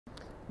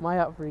My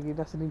upbringing,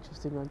 that's an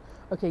interesting one.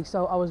 Okay,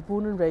 so I was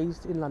born and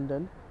raised in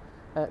London.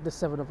 There's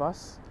 7 of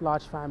us,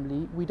 large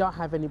family. We don't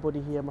have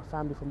anybody here, my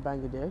family from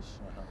Bangladesh.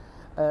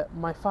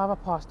 My father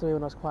passed away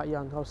when I was quite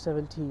young, I was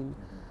 17,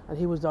 and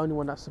he was the only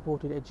one that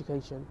supported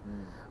education,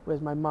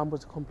 whereas my mum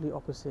was the complete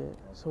opposite.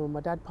 So when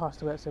my dad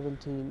passed away at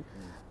 17,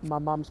 my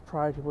mum's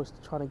priority was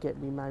trying to get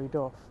me married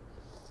off.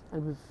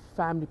 And with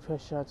family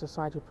pressure,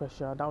 societal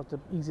pressure, that was the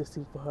easiest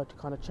thing for her to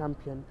kind of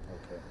champion.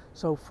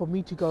 So for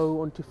me to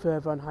go on to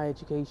further and higher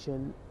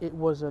education, it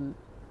wasn't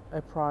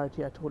a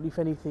priority at all. If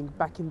anything,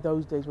 back in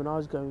those days when I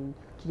was going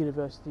to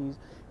universities,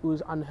 it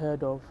was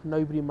unheard of.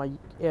 Nobody in my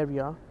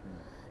area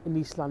in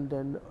East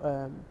London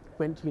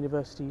went to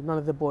university, none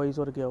of the boys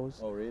or the girls.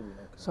 Oh, really? Okay.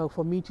 So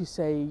for me to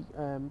say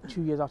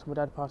 2 years after my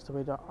dad passed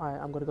away that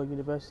I'm going to go to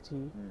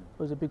university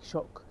was a big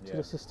shock to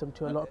the system,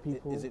 to a lot of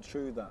people. Is it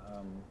true that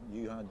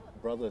you had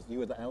brothers? You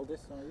were the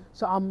eldest, are you?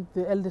 So I'm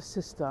the eldest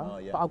sister,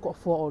 but I've got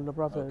 4 older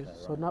brothers. Okay,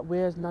 So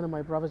whereas none of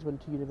my brothers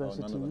went to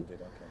university, none of them did.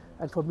 Okay.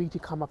 and for me to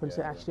come up and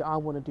say, actually, I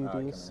want to do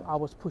this, I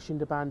was pushing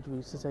the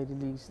boundaries, to say the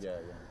least.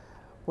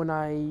 When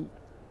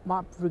my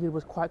upbringing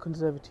was quite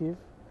conservative.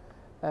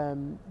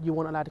 You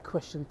weren't allowed to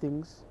question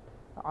things.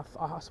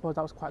 I suppose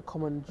that was quite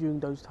common during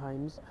those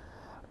times.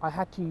 I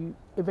had to,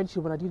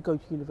 eventually when I did go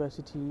to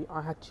university,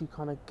 I had to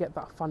kind of get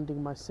that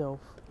funding myself.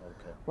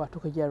 Well, I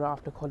took a year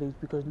after college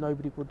because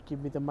nobody would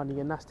give me the money,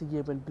 and that's the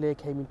year when Blair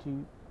came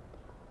into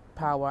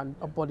power and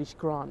abolished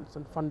grants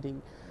and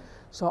funding.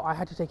 So I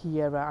had to take a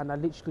year out, and I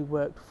literally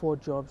worked 4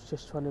 jobs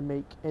just trying to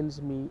make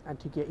ends meet and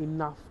to get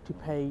enough to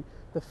pay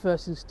the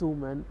first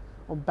instalment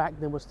on back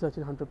then was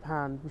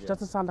 £1,300, which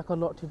doesn't sound like a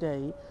lot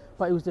today,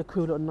 but it was the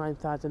equivalent of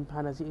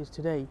 £9,000 as it is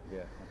today.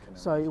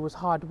 So it was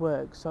hard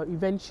work. So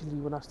eventually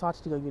when I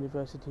started to go to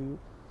university,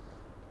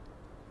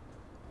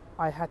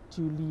 I had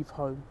to leave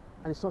home.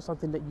 And it's not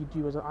something that you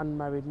do as an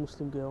unmarried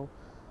Muslim girl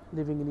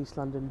living in East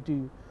London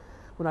do.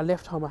 When I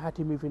left home, I had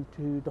to move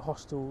into the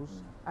hostels,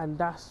 and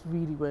that's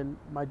really when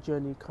my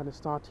journey kind of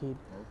started.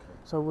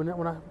 So when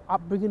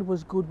upbringing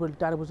was good when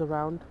Dad was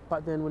around,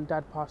 but then when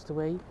Dad passed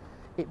away,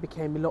 it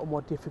became a lot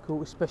more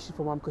difficult, especially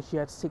for Mum because she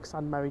had 6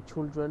 unmarried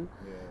children,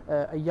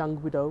 a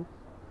young widow.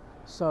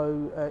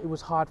 So it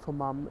was hard for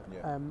Mum.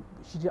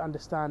 She didn't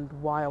understand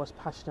why I was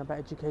passionate about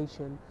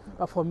education.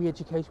 But for me,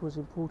 education was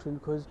important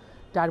because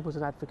Dad was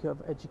an advocate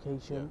of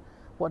education.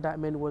 What that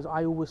meant was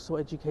I always saw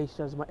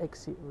education as my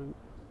exit route.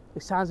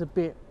 It sounds a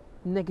bit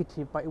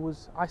negative, but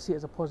I see it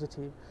as a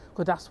positive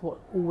because that's what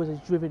always has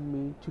driven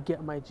me to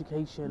get my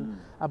education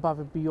above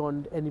and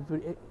beyond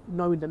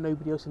knowing that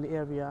nobody else in the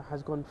area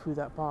has gone through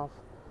that path.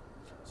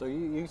 So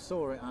you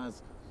saw it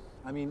as,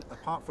 I mean,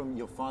 apart from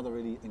your father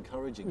really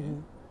encouraging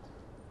you,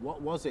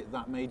 what was it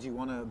that made you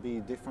want to be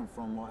different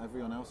from what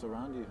everyone else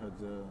around you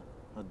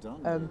had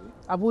done? Really?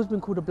 I've always been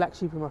called a black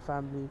sheep in my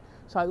family,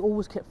 so I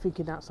always kept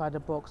thinking outside the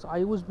box.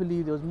 I always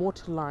believed there was more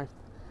to life,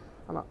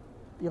 and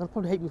you're going to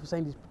probably hate me for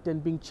saying this, than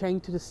being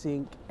chained to the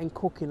sink and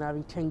cooking and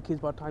having 10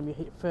 kids by the time you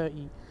hit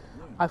 30.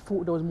 I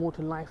thought there was more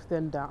to life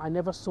than that. I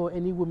never saw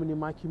any women in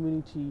my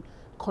community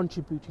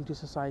contributing to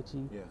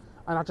society,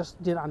 and I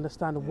just didn't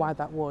understand why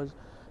that was.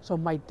 So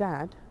my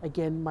dad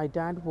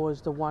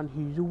was the one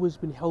who's always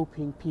been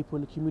helping people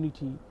in the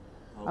community.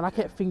 And I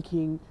kept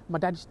thinking, my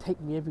dad used to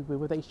take me everywhere,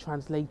 whether he's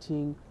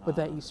translating,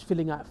 whether he's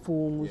filling out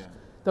forms,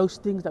 those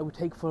things that we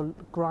take for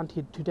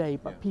granted today,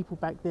 but people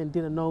back then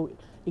didn't know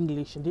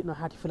English and didn't know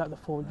how to fill out the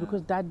forms.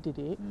 Because Dad did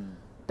it,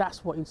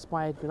 that's what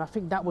inspired me. And I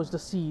think that was the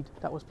seed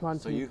that was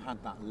planted. So you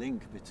had that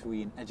link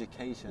between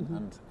education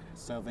and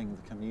serving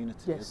the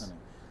community, isn't it?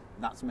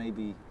 That's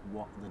maybe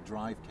what the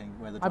drive came,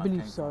 where the drive came from.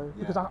 I believe so,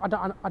 because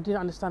I didn't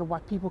understand why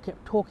people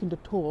kept talking the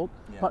talk,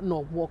 but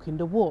not walking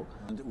the walk.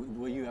 And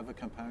were you ever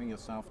comparing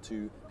yourself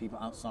to people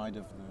outside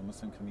of the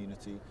Muslim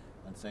community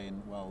and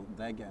saying, well,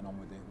 they're getting on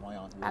with it, why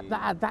aren't we?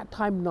 At that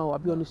time, no, I'll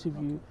be honest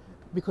with you,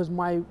 because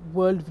my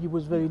worldview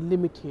was very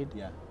limited.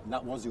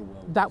 That was your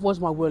worldview. That was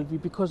my worldview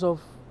because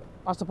of,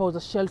 I suppose, the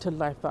sheltered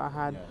life that I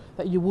had,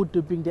 that you would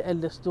do being the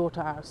eldest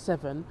daughter out of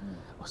 7,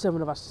 or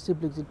 7 of us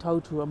siblings in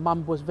total. And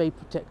Mum was very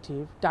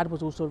protective, Dad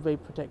was also very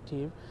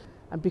protective.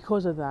 And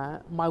because of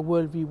that, my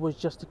worldview was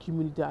just the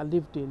community that I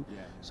lived in.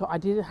 So I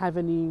didn't have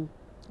any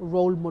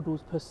role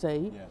models per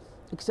se,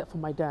 except for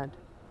my dad.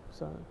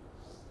 So.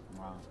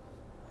 Wow.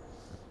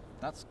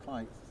 That's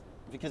quite,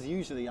 because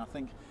usually I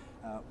think,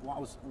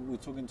 we were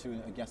talking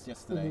to a guest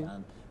yesterday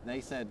and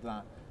they said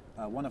that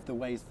one of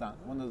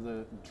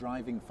the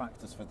driving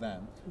factors for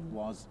them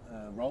was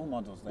role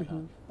models they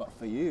had. But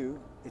for you,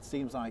 it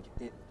seems like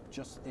it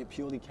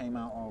purely came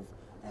out of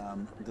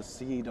the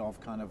seed of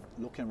kind of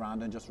looking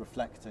around and just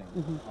reflecting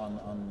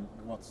on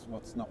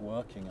what's not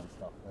working and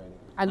stuff, really.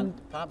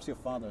 And perhaps your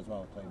father as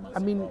well played a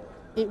massive role.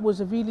 It was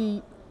a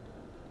really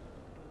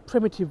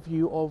primitive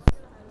view of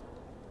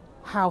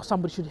how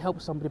somebody should help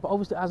somebody, but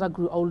obviously as I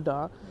grew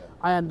older,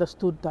 I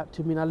understood that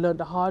to mean, I learned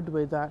the hard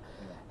way that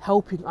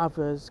helping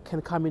others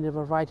can come in a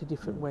variety of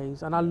different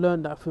ways, and I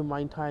learned that through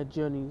my entire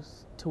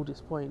journeys till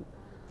this point.